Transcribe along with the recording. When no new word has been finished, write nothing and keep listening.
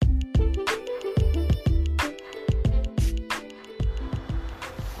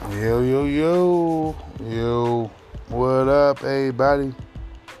Yo, yo, yo, yo, what up, everybody?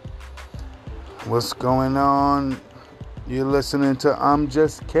 What's going on? You're listening to I'm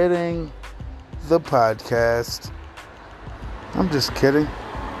Just Kidding, the podcast. I'm just kidding.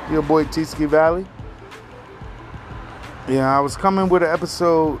 Your boy T-Ski Valley. Yeah, I was coming with an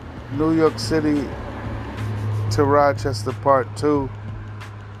episode, New York City to Rochester Part 2,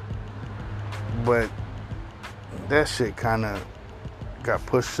 but that shit kind of got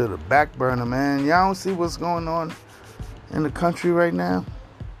pushed to the back burner, man. Y'all don't see what's going on in the country right now?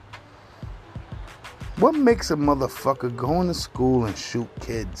 What makes a motherfucker go into school and shoot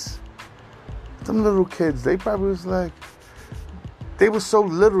kids? Them little kids, they probably was like, they were so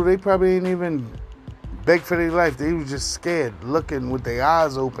little, they probably ain't even beg for their life. They was just scared, looking with their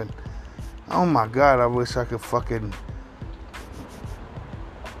eyes open. Oh my God, I wish I could fucking...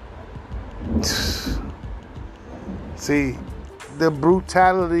 See, the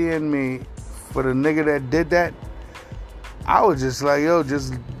brutality in me for the nigga that did that, I was just like, yo,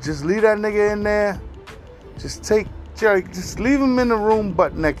 just leave that nigga in there. Just leave him in the room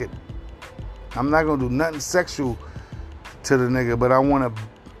butt naked. I'm not gonna do nothing sexual to the nigga, but I wanna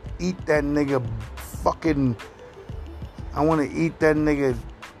eat that nigga I wanna eat that nigga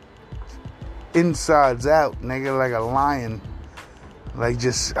insides out, nigga, like a lion. Like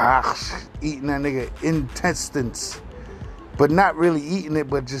just eating that nigga intestines. But not really eating it,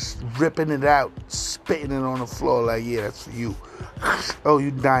 but just ripping it out, spitting it on the floor like, yeah, that's for you. Oh, you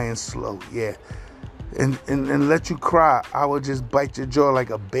dying slow, yeah. And let you cry. I would just bite your jaw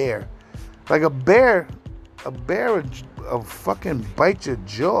like a bear. Like a bear would fucking bite your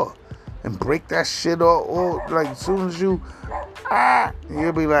jaw and break that shit all like as soon as you'll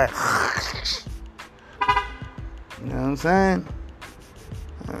be like, you know what I'm saying?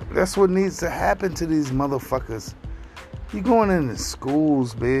 That's what needs to happen to these motherfuckers. You going into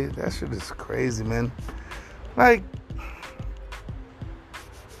schools, man. That shit is crazy, man. Like,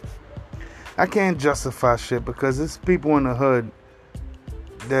 I can't justify shit because there's people in the hood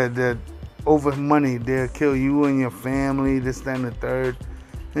that over money, they'll kill you and your family, this, that, and the third.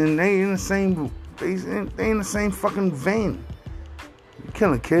 And they in the same fucking vein. You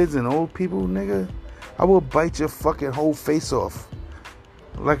killing kids and old people, nigga. I will bite your fucking whole face off.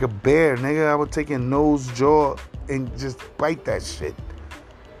 Like a bear, nigga. I would take your nose, jaw, and just bite that shit.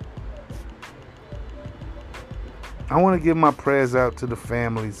 I want to give my prayers out to the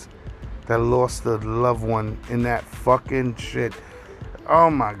families that lost a loved one in that fucking shit. Oh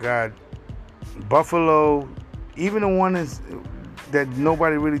my God. Buffalo, even the one that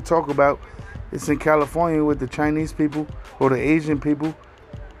nobody really talk about, it's in California with the Chinese people or the Asian people.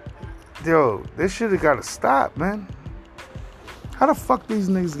 Yo, this shit has got to stop, man. How the fuck these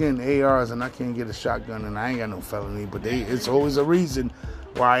niggas getting ARs and I can't get a shotgun and I ain't got no felony, but it's always a reason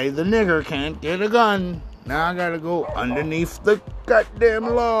why the nigger can't get a gun. Now I gotta go underneath the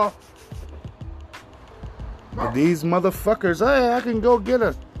goddamn law. But these motherfuckers, hey, I can go get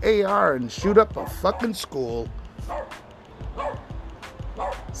a AR and shoot up a fucking school.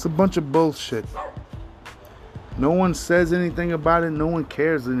 It's a bunch of bullshit. No one says anything about it. No one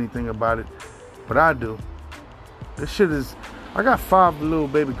cares anything about it. But I do. This shit is... I got 5 little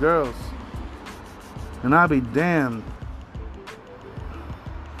baby girls. And I'll be damned.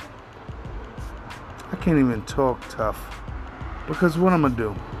 I can't even talk tough. Because what I'm going to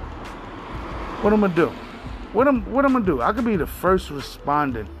do? What I'm going to do? What I'm going to do? I could be the first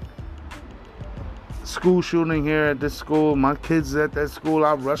respondent. School shooting here at this school. My kids at that school.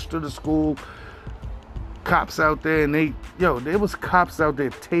 I rushed to the school. Cops out there. And there was cops out there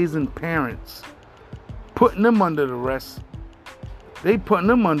tasing parents. Putting them under arrest. They putting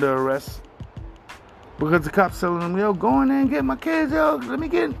them under arrest because the cops telling them, yo, go in there and get my kids, yo,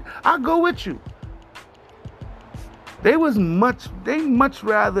 I'll go with you. They much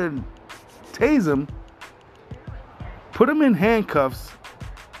rather tase them, put them in handcuffs,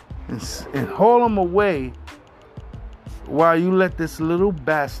 and haul them away while you let this little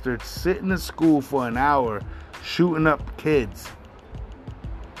bastard sit in the school for an hour shooting up kids.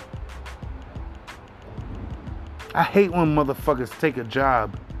 I hate when motherfuckers take a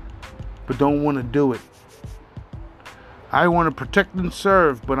job but don't want to do it. I want to protect and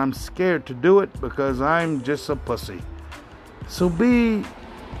serve, but I'm scared to do it because I'm just a pussy. So be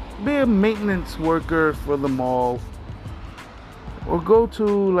a maintenance worker for the mall. Or go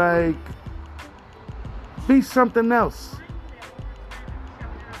to be something else.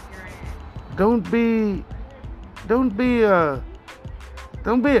 Don't be a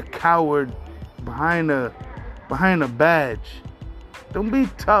coward behind a badge. Don't be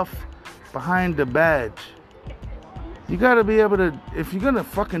tough behind the badge. You gotta be able to, if you're gonna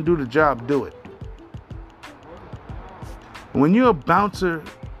fucking do the job, do it. When you're a bouncer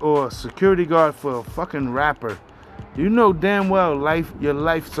or a security guard for a fucking rapper, you know damn well your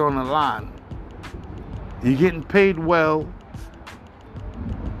life's on the line. You're getting paid well.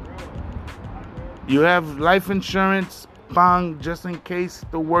 You have life insurance, bang, just in case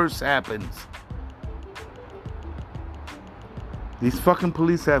the worst happens. These fucking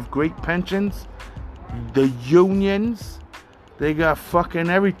police have great pensions. The unions, they got fucking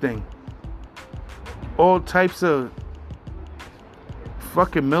everything. All types of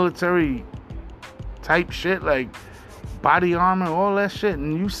fucking military type shit, like body armor, all that shit,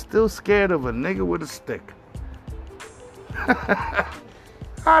 and you still scared of a nigga with a stick.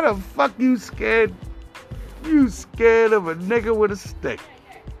 How the fuck you scared? You scared of a nigga with a stick?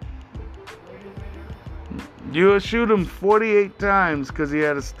 You'll shoot him 48 times because he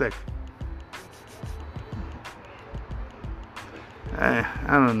had a stick. I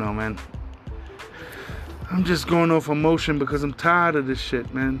don't know, man. I'm just going off emotion because I'm tired of this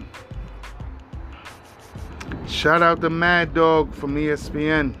shit, man. Shout out to Mad Dog from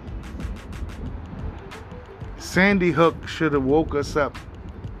ESPN. Sandy Hook should have woke us up.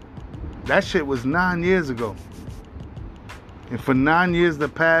 That shit was 9 years ago. And for 9 years to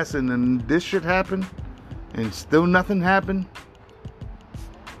pass and then this shit happened and still nothing happened,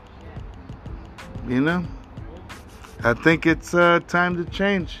 you know? I think it's time to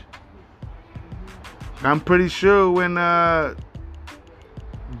change. I'm pretty sure when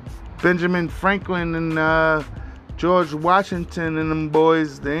Benjamin Franklin and George Washington and them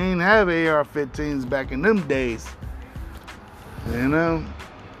boys, they ain't have AR-15s back in them days. You know?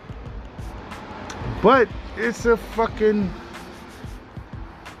 But it's a fucking...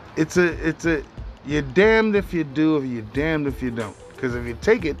 It's a... You're damned if you do, or you're damned if you don't. Because if you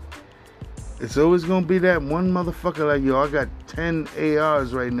take it, it's always going to be that one motherfucker like, yo, I got 10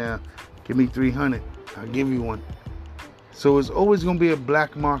 ARs right now. Give me 300. I'll give you one. So it's always going to be a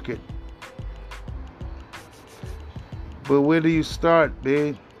black market. But where do you start,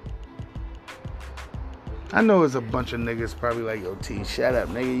 babe? I know it's a bunch of niggas probably like, yo, T, shut up,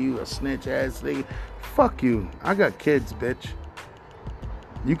 nigga. You a snitch ass nigga. Fuck you. I got kids, bitch.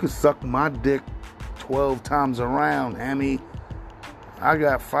 You could suck my dick 12 times around, Hammy. I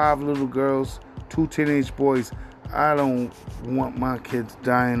got 5 little girls, 2 teenage boys. I don't want my kids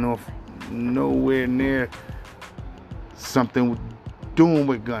dying off nowhere near something doing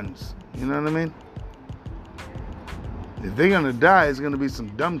with guns. You know what I mean? If they're gonna die, it's gonna be some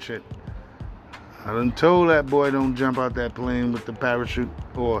dumb shit. I done told that boy don't jump out that plane with the parachute,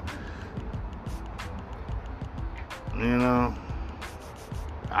 or, you know,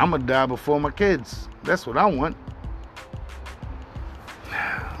 I'ma die before my kids. That's what I want.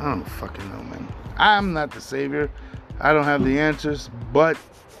 I don't fucking know, man. I'm not the savior. I don't have the answers, but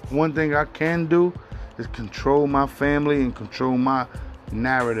one thing I can do is control my family and control my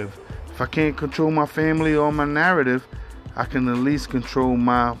narrative. If I can't control my family or my narrative, I can at least control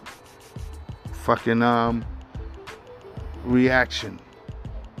my fucking reaction.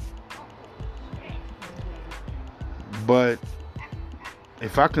 But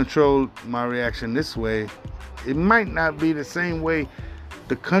if I control my reaction this way, it might not be the same way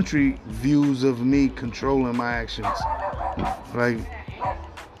the country views of me controlling my actions. Like,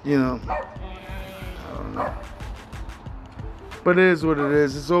 you know, I don't know. But it is what it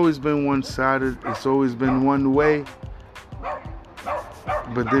is. It's always been one-sided. It's always been one way.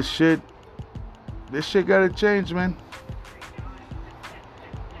 But this shit gotta change, man.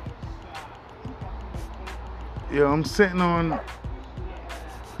 Yo, I'm sitting on...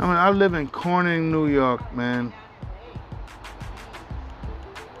 I live in Corning, New York, man.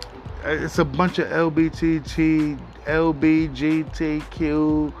 It's a bunch of LGBTQ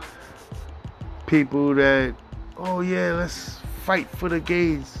people that, oh yeah, let's fight for the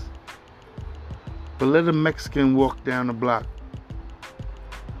gays. But let a Mexican walk down the block.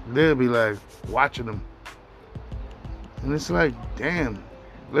 They'll be like, watching them. And it's like, damn,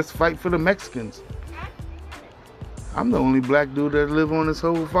 let's fight for the Mexicans. I'm the only black dude that live on this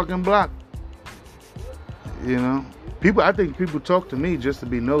whole fucking block. You know? I think people talk to me just to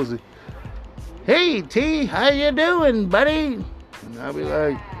be nosy. Hey, T, how you doing, buddy? And I'll be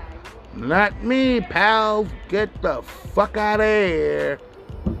like, not me, pal. Get the fuck out of here.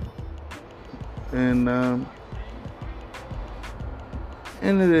 And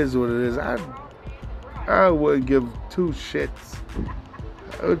it is what it is. I would give 2 shits.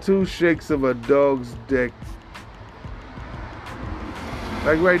 2 shakes of a dog's dick.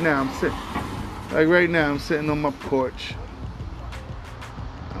 Like right now, I'm sitting on my porch.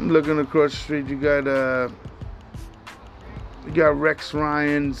 I'm looking across the street. You got You got Rex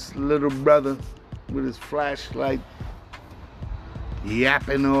Ryan's little brother with his flashlight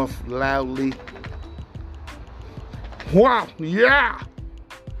yapping off loudly. Wow, yeah!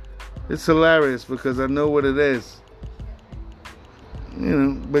 It's hilarious because I know what it is. You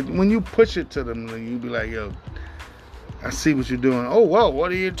know, but when you push it to them, you be like, yo, I see what you're doing. Oh, well,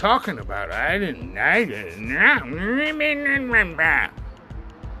 what are you talking about? I didn't.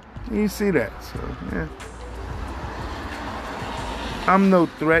 You see that, so, yeah. I'm no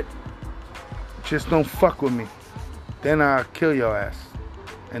threat. Just don't fuck with me. Then I'll kill your ass.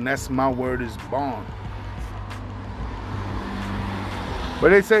 And that's my word is bond. What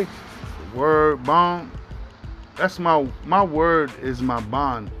they say? Word bond. That's my word is my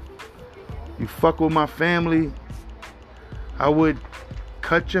bond. You fuck with my family, I would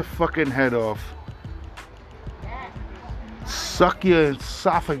cut your fucking head off, suck your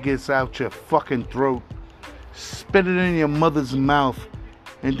esophagus out your fucking throat, spit it in your mother's mouth,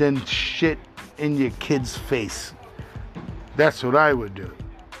 and then shit in your kid's face. That's what I would do.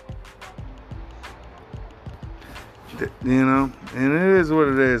 You know? And it is what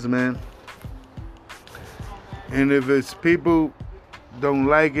it is, man. And if it's people don't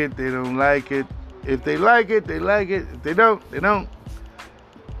like it, they don't like it. If they like it, they like it. If they don't, they don't.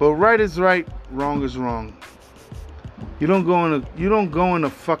 But right is right, wrong is wrong. You don't go in a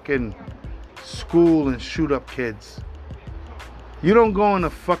fucking school and shoot up kids. You don't go in the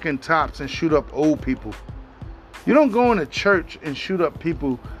fucking tops and shoot up old people. You don't go in a church and shoot up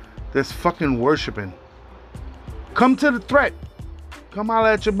people that's fucking worshiping. Come to the threat. Come holler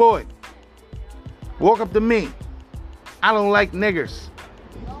at your boy. Walk up to me. I don't like niggers.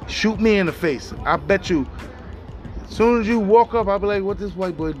 Shoot me in the face. I bet you, as soon as you walk up, I'll be like, what this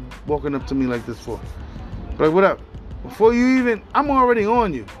white boy walking up to me like this for? Like, what up? Before you even, I'm already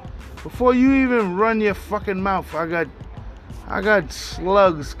on you. Before you even run your fucking mouth, I got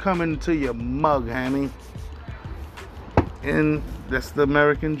slugs coming to your mug, Hammy. And that's the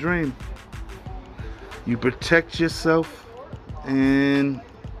American dream. You protect yourself and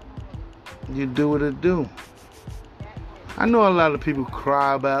you do what it do. I know a lot of people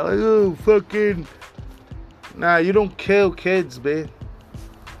cry about, like, oh, fucking. Nah, you don't kill kids, man.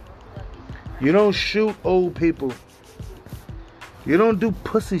 You don't shoot old people. You don't do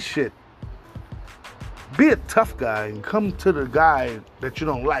pussy shit. Be a tough guy and come to the guy that you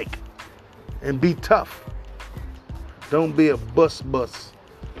don't like and be tough. Don't be a bus.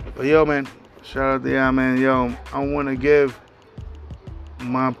 But yo, man, shout out to y'all, man. Yo, I want to give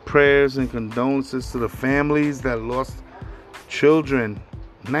my prayers and condolences to the families that lost children.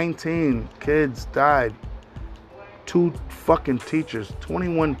 19 kids died. 2 fucking teachers.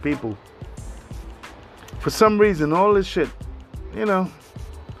 21 people. For some reason, all this shit, you know,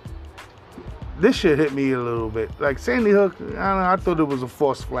 this shit hit me a little bit. Like Sandy Hook, I don't know, I thought it was a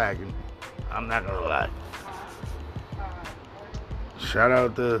false flag. And I'm not gonna lie. Shout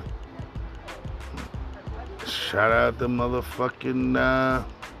out to motherfucking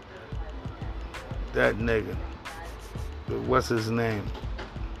that nigga. What's his name?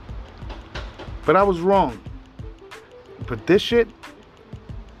 But I was wrong. But this shit,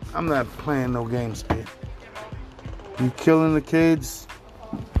 I'm not playing no games, man. You killing the kids,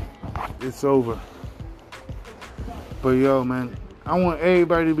 it's over. But yo, man, I want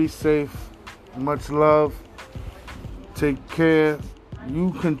everybody to be safe. Much love. Take care.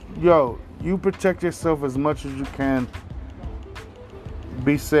 You protect yourself as much as you can.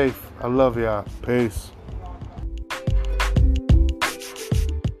 Be safe. I love y'all. Peace.